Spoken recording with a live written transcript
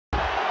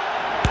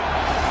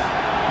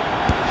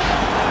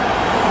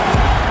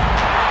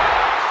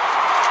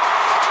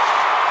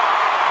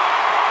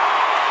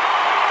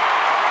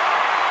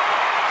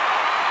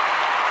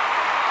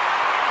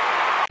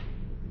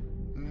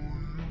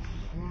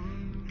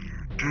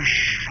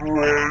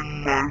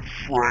destroying my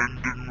friend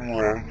in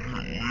Rocket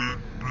League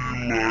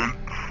be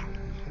like?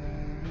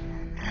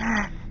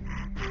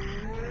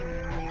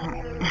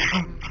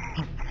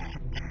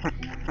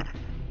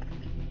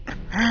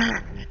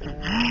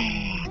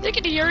 They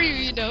can hear you,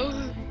 you know.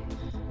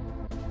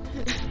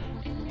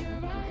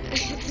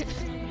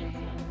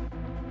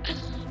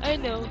 I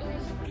know.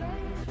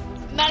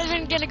 Not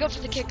even gonna go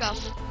for the kickoff.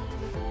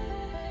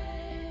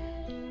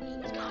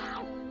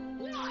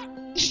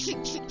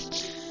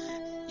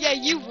 Yeah,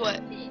 you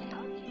would.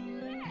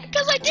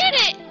 Because I did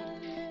it!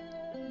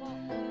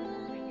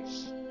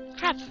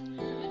 Crap.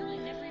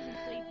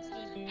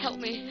 Help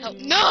me, help.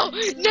 No!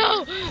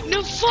 No!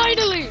 No,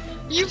 finally!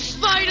 You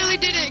finally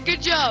did it!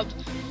 Good job!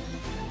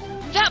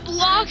 That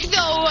block,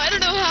 though, I don't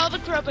know how the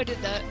crap I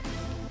did that.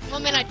 Well,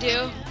 I mean, I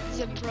do.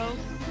 Zip Pro.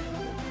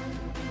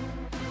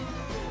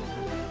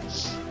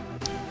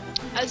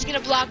 I was gonna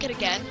block it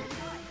again.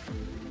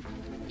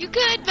 You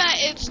could, but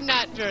it's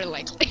not very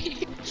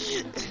likely.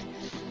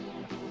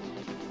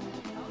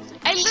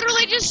 I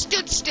literally just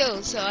stood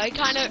still, so I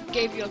kind of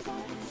gave you a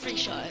free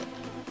shot.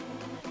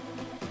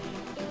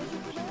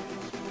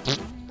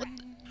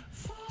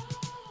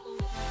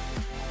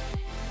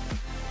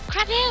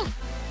 Crap you!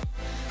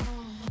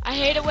 I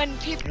hate it when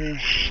people Steal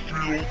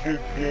the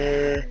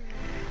ball.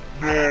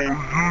 No, you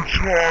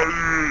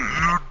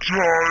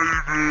tied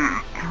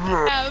it.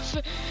 Crap.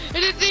 I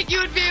didn't think you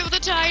would be able to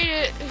tie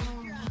it.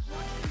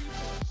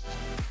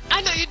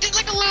 I know, you did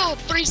like a little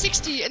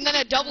 360 and then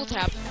a double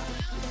tap.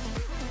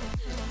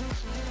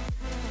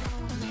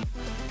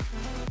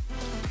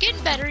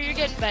 Getting better, you're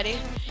getting better.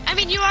 I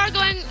mean, you are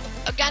going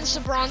against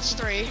a bronze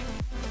 3.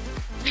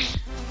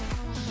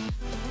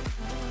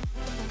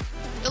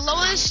 The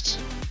lowest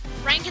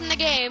rank in the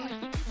game,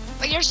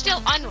 but you're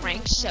still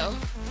unranked, so.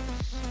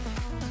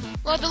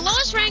 Well, the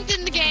lowest ranked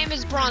in the game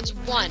is bronze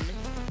 1.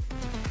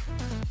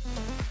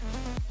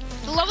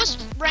 The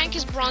lowest rank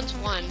is bronze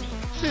 1.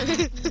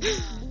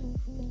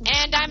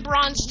 And I'm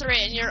bronze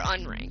 3 and you're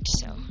unranked,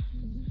 so.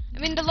 I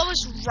mean, the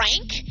lowest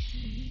rank?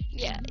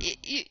 Yeah,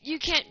 you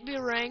can't be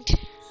ranked.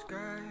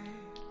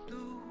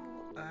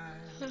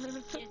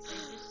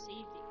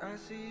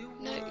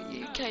 No,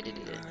 you kinda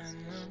did it.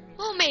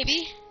 Well,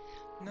 maybe.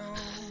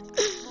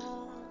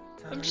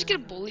 I'm just gonna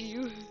bully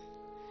you.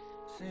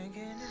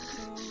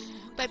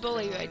 By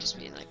bully you, I just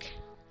mean like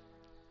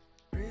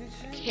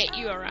hit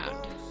you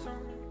around.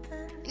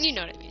 You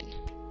know what I mean.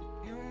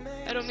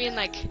 I don't mean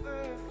like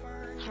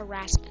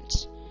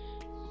harassment.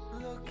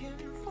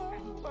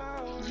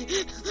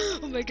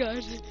 Oh my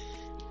god.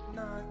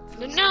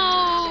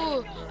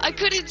 No! I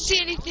couldn't see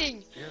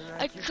anything.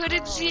 I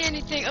couldn't see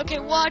anything. Okay,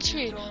 watch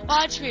me.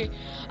 Watch me.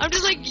 I'm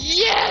just like,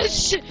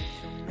 yes!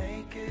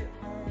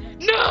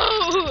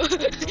 No!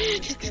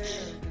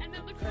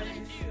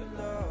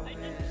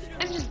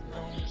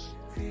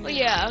 Well,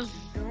 yeah.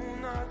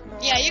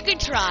 Yeah, you can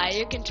try.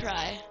 You can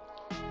try.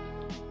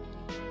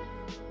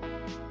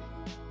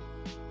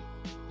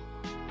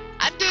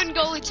 I'm doing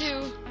goalie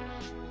too.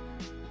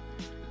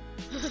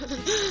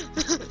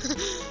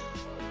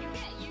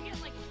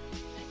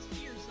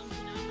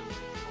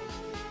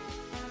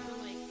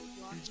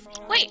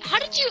 Wait, how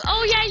did you?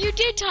 Oh yeah, you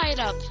did tie it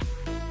up.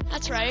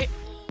 That's right.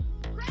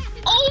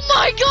 Oh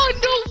my god,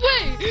 no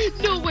way!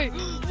 No way!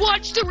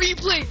 Watch the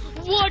replay!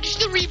 Watch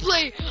the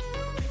replay!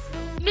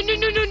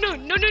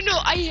 No.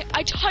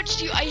 I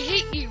touched you. I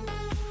hit you.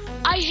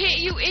 I hit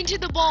you into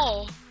the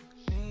ball.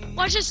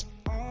 Watch this.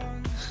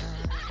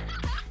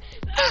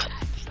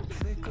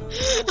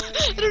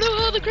 I don't know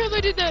how the crap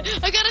I did that.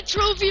 I got a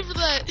trophy for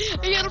that.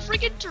 I got a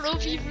freaking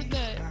trophy for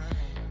that.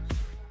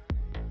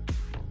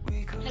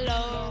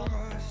 Hello.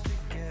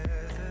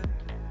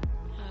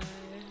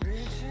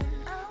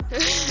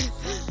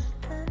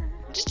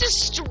 I'm just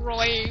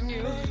destroying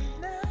you.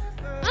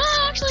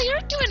 Oh, actually,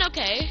 you're doing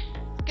okay.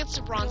 Against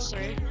the bronze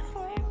 3.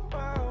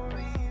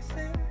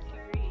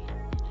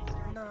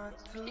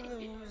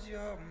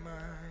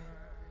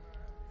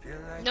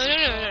 No.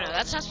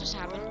 That's not supposed to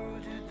happen.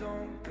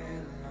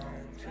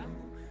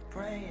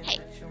 Hey.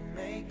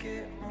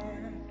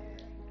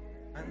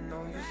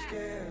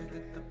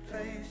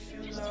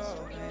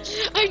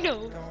 I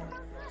know.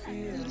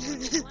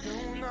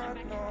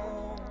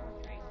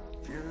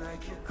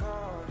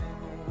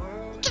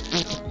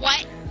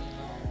 What?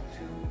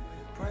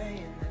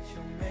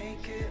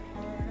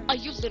 Are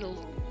you little?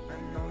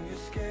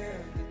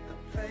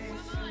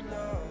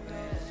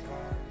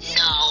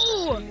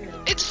 No!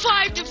 It's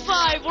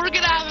 5-5. We're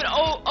gonna have an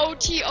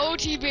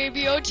OT,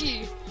 baby,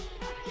 OT.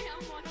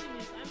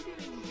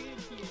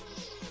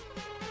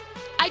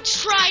 I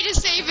try to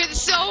save it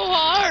so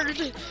hard.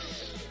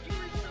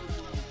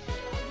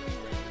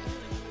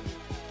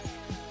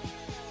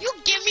 You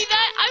give me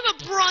that? I'm a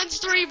bronze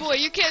 3 boy.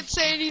 You can't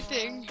say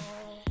anything.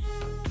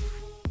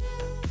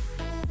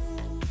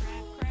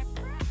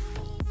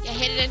 Yeah,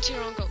 hit it into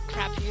your own goal.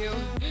 Crap you.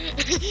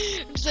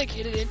 I'm just like,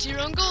 hit it into your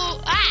own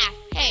goal. Ah!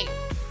 Hey.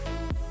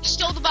 You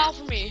stole the ball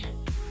from me.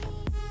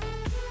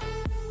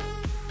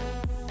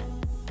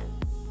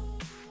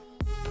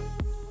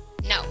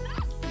 No.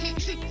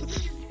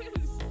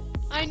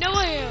 I know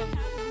I am.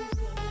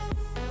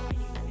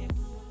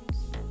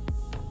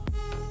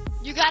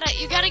 You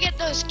gotta get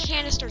those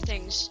canister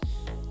things.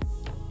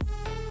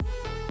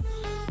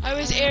 I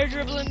was air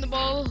dribbling the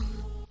ball.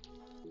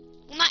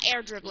 Well, not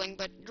air dribbling,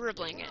 but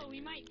dribbling it. Oh,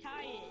 we might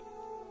tie it.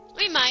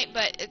 We might,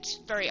 but it's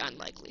very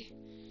unlikely.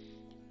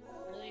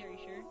 Really? Are you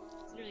sure?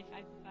 It's literally 5-5.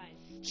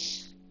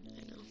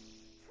 I know.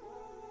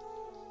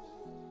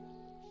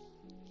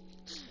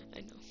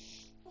 I know.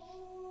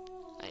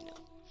 I know.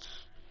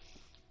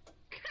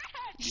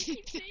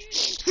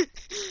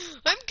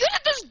 I'm good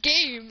at this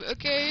game,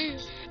 okay?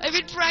 I've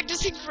been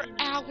practicing for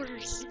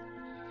hours.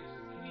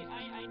 I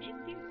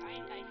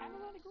have a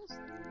lot of goals.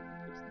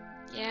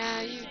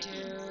 Yeah, you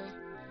do.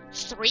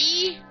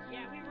 3?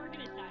 Yeah, we're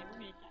gonna die.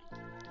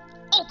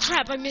 Oh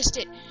crap, I missed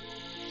it.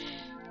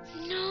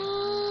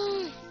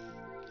 No.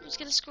 I was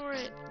gonna score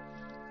it.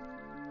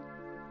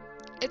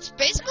 It's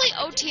basically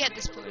OT at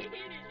this point.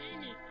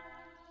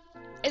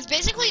 It's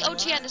basically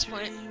OT at this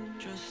point.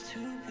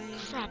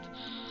 Crap.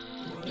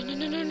 No, no,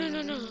 no, no, no,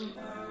 no, no.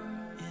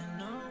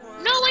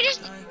 No, I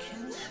just...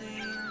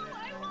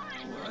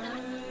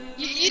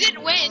 You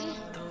didn't win.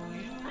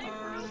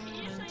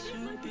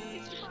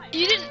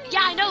 You didn't...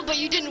 Yeah, I know, but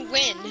you didn't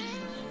win.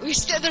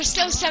 There's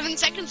still 7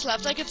 seconds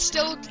left. I could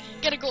still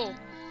get a goal.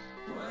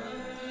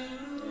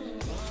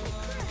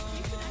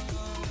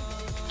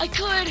 I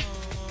could.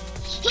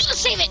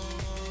 Save it.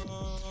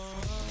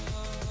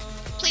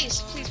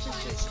 Please, please, please,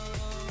 please.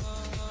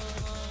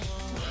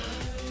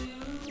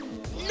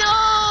 No!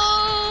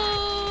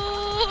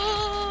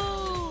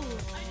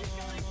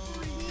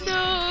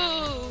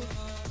 No!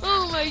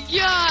 Oh my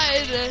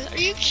god! Are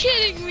you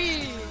kidding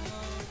me?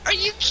 Are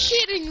you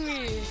kidding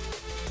me?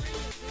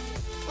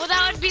 Well,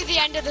 that would be the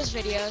end of this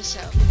video,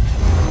 so...